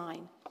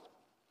design.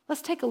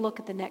 Let's take a look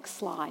at the next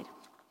slide.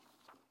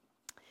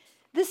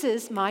 This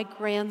is my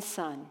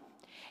grandson.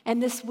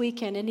 And this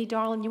weekend, Indy,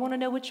 darling, you want to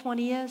know which one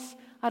he is?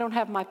 I don't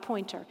have my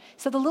pointer.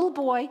 So the little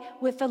boy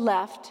with the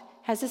left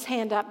has his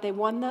hand up. They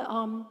won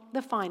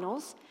the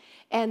finals.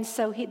 And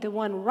so the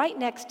one right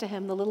next to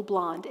him, the little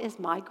blonde, is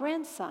my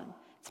grandson.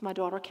 It's my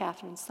daughter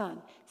Catherine's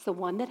son. It's the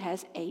one that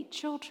has 8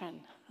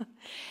 children.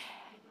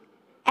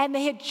 And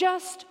they had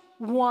just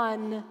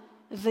won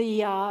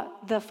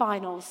the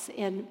finals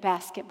in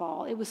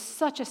basketball. It was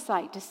such a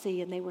sight to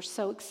see, and they were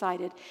so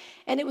excited.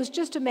 And it was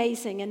just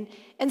amazing.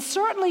 And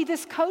certainly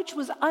this coach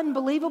was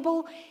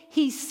unbelievable.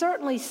 He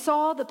certainly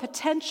saw the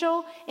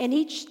potential in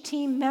each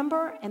team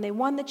member, and they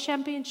won the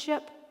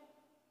championship.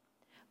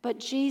 But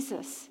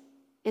Jesus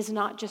is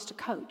not just a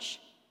coach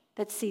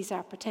that sees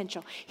our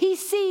potential. He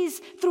sees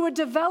through a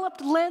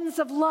developed lens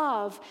of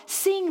love,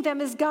 seeing them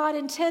as God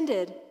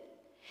intended.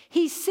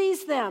 He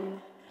sees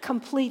them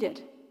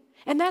completed.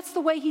 And that's the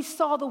way he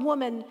saw the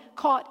woman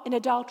caught in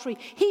adultery.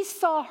 He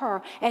saw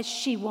her as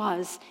she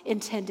was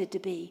intended to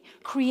be,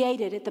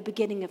 created at the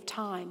beginning of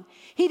time.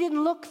 He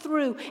didn't look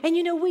through. And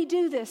you know, we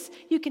do this.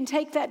 You can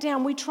take that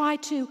down. We try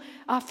to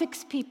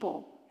fix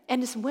people.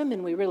 And as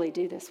women, we really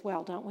do this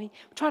well, don't we?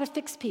 We try to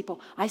fix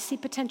people. I see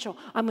potential.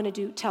 I'm going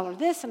to tell her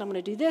this, and I'm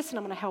going to do this, and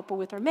I'm going to help her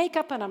with her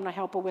makeup, and I'm going to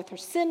help her with her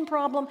sin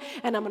problem,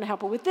 and I'm going to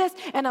help her with this,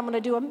 and I'm going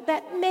to do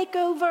that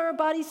makeover,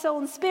 body, soul,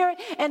 and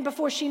spirit, and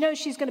before she knows,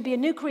 she's going to be a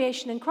new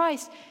creation in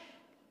Christ.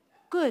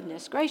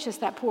 Goodness gracious,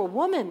 that poor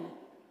woman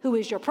who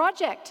is your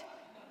project.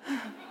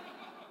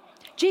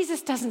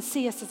 Jesus doesn't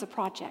see us as a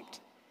project.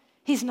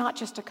 He's not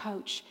just a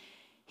coach.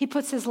 He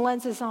puts his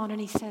lenses on,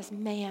 and he says,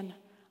 man,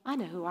 I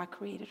know who I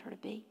created her to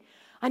be.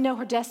 I know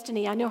her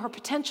destiny. I know her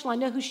potential. I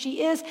know who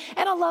she is.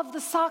 And I love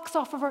the socks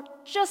off of her,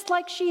 just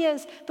like she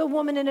is, the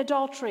woman in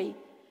adultery.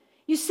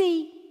 You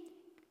see,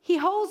 he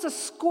holds a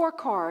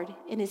scorecard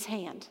in his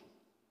hand.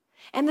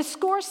 And the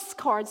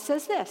scorecard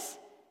says this: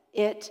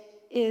 it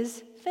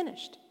is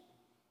finished.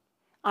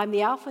 I'm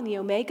the Alpha and the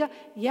Omega.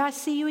 Yeah, I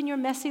see you in your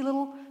messy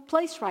little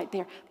place right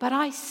there. But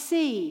I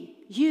see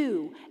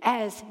you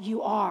as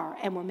you are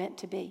and were meant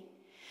to be.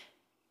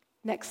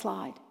 Next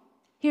slide.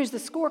 Here's the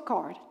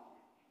scorecard.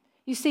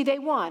 You see, they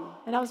won,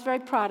 and I was very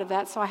proud of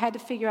that, so I had to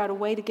figure out a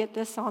way to get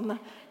this on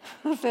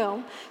the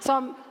film. So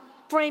I'm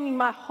framing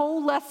my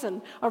whole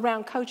lesson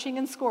around coaching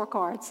and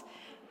scorecards.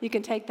 You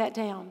can take that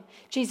down.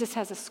 Jesus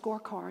has a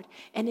scorecard,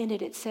 and in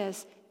it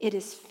says, it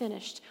is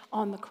finished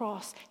on the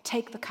cross.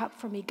 Take the cup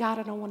from me. God,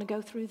 I don't want to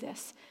go through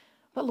this,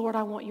 but Lord,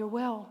 I want your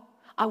will.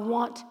 I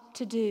want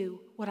to do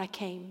what I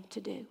came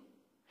to do.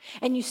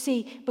 And you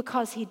see,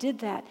 because he did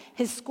that,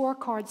 his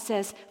scorecard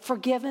says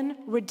forgiven,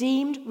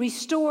 redeemed,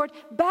 restored,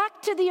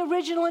 back to the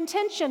original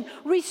intention.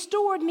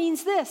 Restored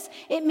means this.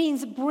 It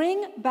means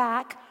bring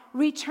back,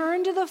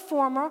 return to the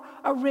former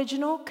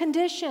original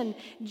condition.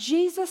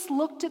 Jesus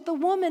looked at the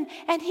woman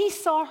and he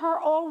saw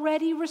her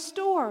already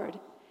restored.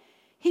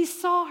 He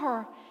saw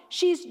her.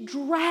 She's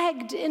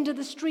dragged into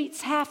the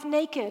streets half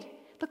naked.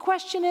 The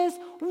question is,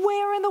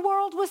 where in the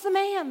world was the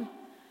man?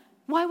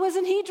 Why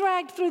wasn't he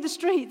dragged through the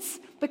streets?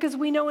 Because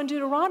we know in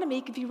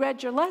Deuteronomy, if you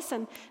read your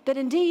lesson, that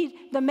indeed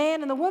the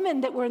man and the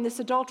woman that were in this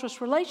adulterous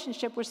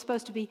relationship were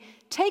supposed to be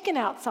taken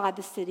outside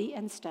the city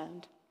and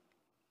stoned.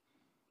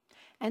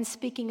 And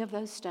speaking of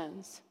those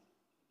stones,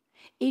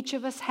 Each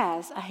of us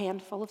has a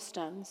handful of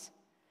stones.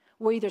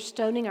 We're either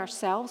stoning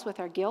ourselves with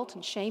our guilt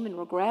and shame and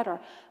regret, or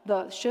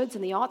the shoulds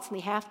and the oughts and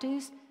the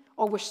have-tos,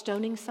 or we're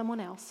stoning someone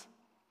else.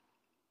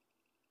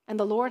 And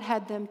the Lord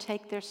had them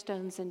take their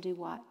stones and do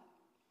what?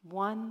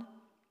 One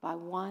by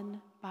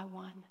one by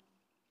one.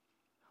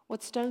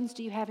 What stones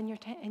do you have in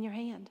your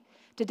hand?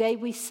 Today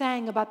we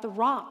sang about the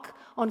rock.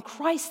 On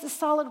Christ, the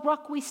solid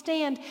rock we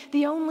stand.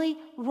 The only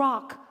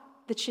rock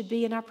that should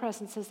be in our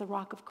presence is the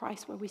rock of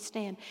Christ where we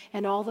stand,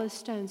 and all those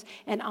stones.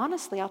 And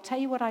honestly, I'll tell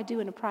you what I do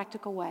in a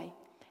practical way.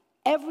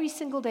 Every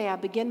single day I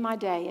begin my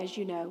day, as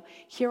you know,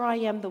 here I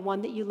am, the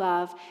one that you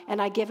love,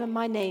 and I give him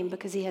my name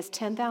because he has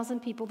 10,000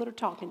 people that are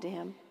talking to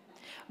him.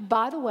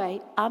 By the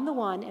way, I'm the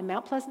one in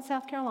Mount Pleasant,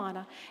 South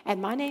Carolina,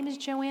 and my name is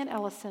Joanne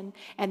Ellison,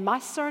 and my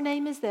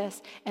surname is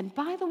this. And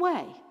by the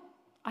way,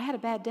 I had a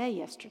bad day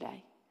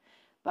yesterday,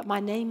 but my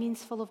name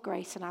means full of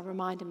grace, and I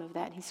remind him of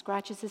that. And he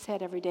scratches his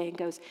head every day and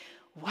goes,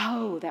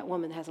 whoa, that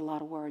woman has a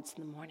lot of words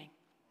in the morning.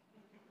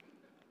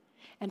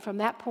 And from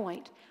that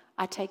point,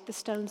 I take the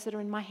stones that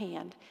are in my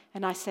hand,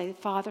 and I say,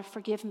 Father,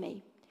 forgive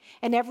me.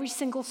 And every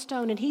single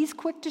stone, and he's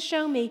quick to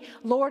show me,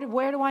 Lord,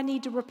 where do I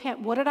need to repent?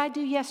 What did I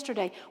do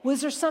yesterday?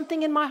 Was there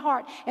something in my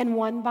heart? And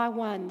one by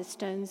one, the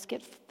stones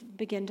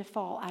begin to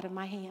fall out of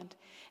my hand.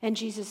 And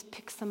Jesus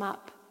picks them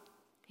up.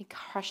 He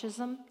crushes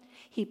them.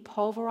 He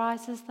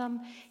pulverizes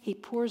them. He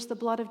pours the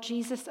blood of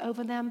Jesus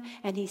over them.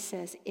 And he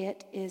says,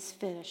 it is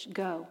finished.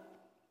 Go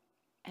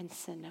and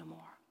sin no more.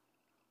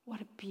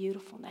 What a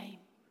beautiful name.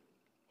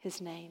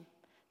 His name,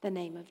 the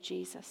name of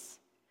Jesus.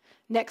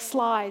 Next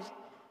slide.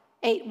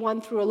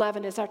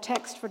 8:1-11 is our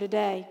text for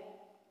today.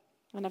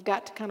 And I've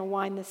got to kind of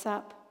wind this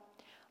up.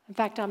 In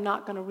fact, I'm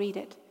not going to read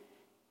it.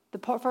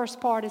 The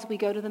first part is we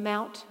go to the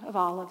Mount of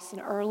Olives,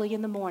 and early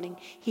in the morning,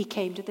 he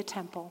came to the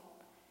temple.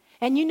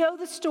 And you know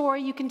the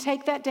story. You can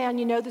take that down.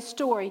 You know the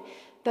story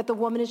that the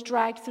woman is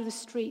dragged through the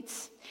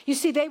streets. You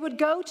see, they would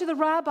go to the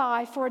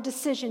rabbi for a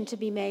decision to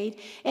be made.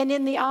 And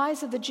in the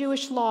eyes of the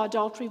Jewish law,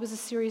 adultery was a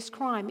serious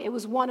crime. It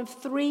was one of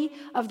 3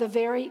 of the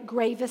very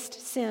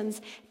gravest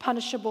sins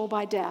punishable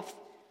by death.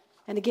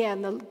 And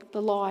again,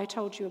 the law I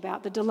told you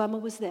about, the dilemma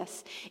was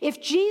this.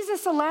 If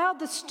Jesus allowed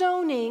the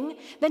stoning,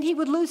 then he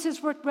would lose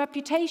his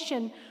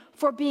reputation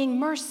for being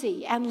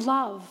mercy and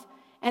love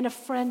and a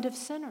friend of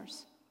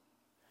sinners.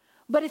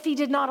 But if he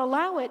did not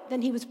allow it,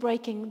 then he was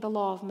breaking the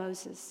law of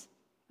Moses,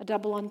 a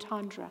double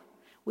entendre.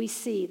 We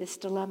see this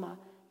dilemma.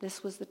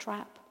 This was the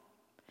trap.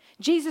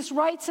 Jesus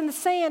writes in the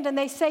sand, and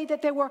they say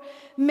that there were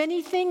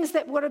many things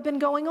that would have been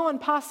going on.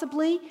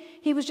 Possibly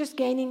he was just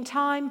gaining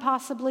time.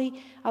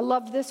 Possibly, I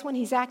love this one,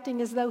 he's acting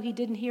as though he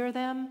didn't hear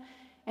them.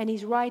 And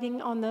he's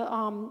writing on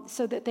the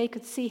so that they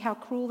could see how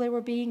cruel they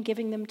were being,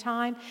 giving them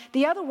time.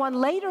 The other one,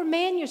 later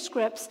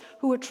manuscripts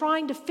who were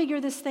trying to figure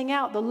this thing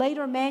out, the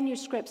later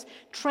manuscripts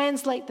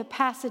translate the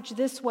passage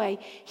this way.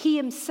 He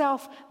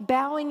himself,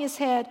 bowing his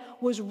head,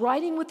 was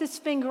writing with his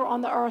finger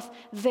on the earth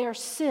their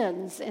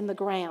sins in the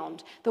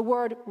ground. The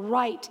word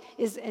write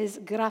is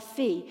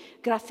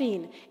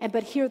graphin,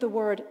 but here the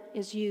word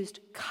is used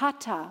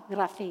kata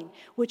graphin,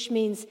 which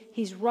means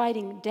he's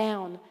writing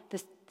down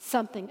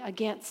something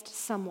against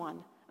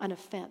someone. An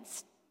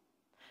offense.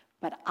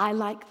 But I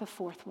like the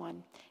 4th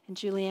one. And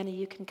Juliana,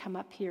 you can come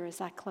up here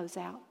as I close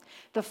out.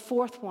 The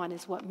 4th one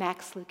is what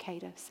Max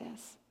Lucado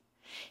says.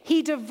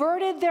 He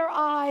diverted their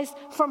eyes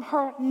from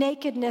her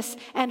nakedness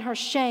and her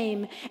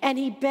shame, and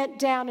he bent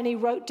down and he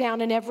wrote down,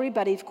 and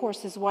everybody, of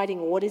course, is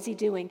writing, what is he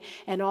doing?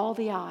 And all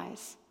the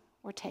eyes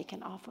were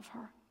taken off of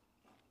her.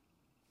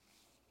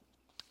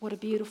 What a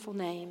beautiful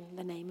name,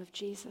 the name of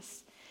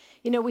Jesus.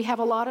 You know, we have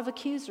a lot of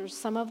accusers.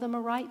 Some of them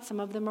are right, some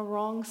of them are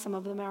wrong, some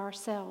of them are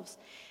ourselves.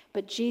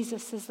 But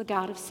Jesus is the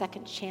God of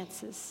second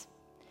chances.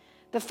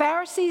 The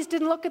Pharisees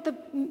didn't look at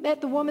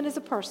the woman as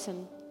a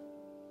person.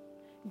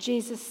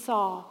 Jesus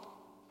saw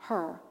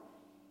her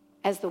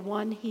as the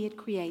one he had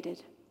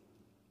created.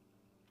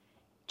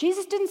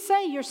 Jesus didn't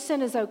say your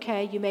sin is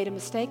okay, you made a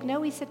mistake.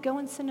 No, he said go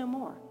and sin no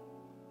more.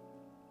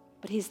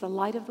 But he's the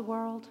light of the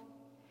world.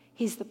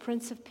 He's the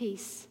Prince of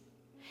Peace.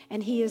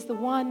 And he is the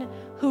one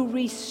who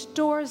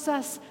restores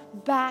us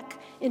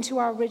back into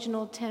our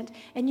original intent.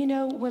 And you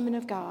know, women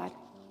of God,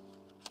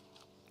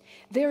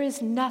 there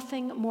is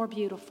nothing more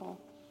beautiful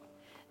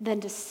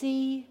than to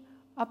see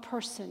a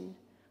person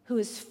who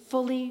is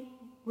fully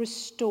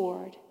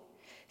restored,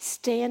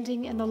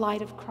 standing in the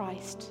light of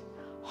Christ,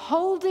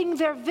 holding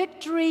their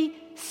victory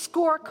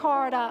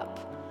scorecard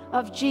up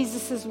of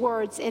Jesus'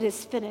 words, it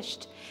is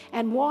finished,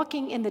 and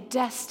walking in the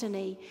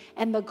destiny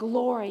and the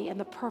glory and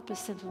the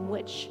purpose in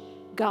which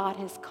God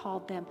has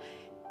called them.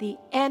 The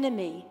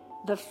enemy,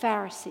 the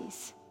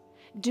Pharisees,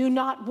 do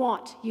not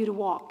want you to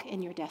walk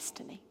in your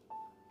destiny.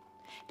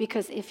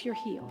 Because if you're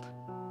healed,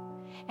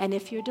 and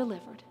if you're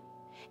delivered,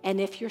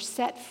 and if you're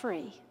set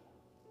free,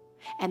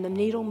 and the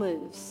needle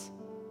moves,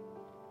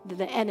 then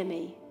the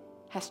enemy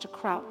has to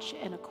crouch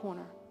in a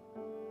corner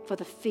for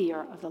the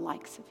fear of the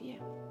likes of you.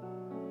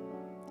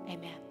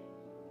 Amen.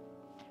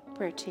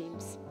 Prayer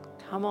teams,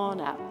 come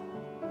on up.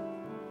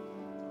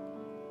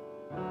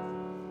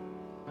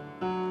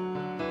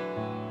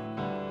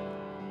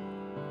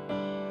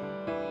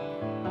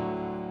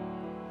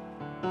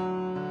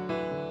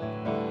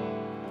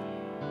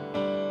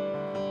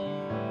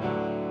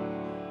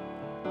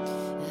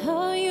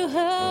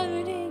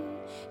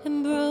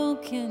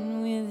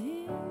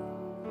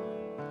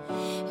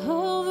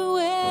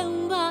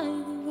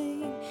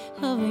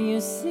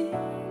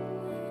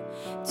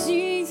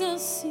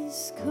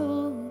 Jesus is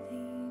calling.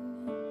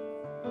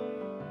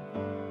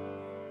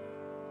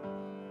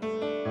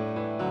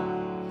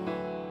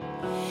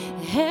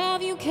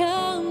 Have you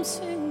come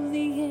to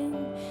the end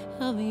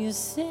of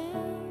yourself?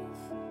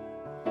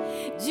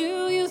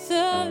 Do you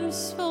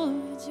thirst for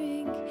a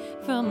drink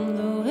from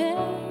the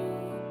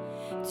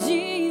well?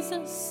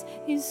 Jesus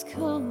is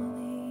calling.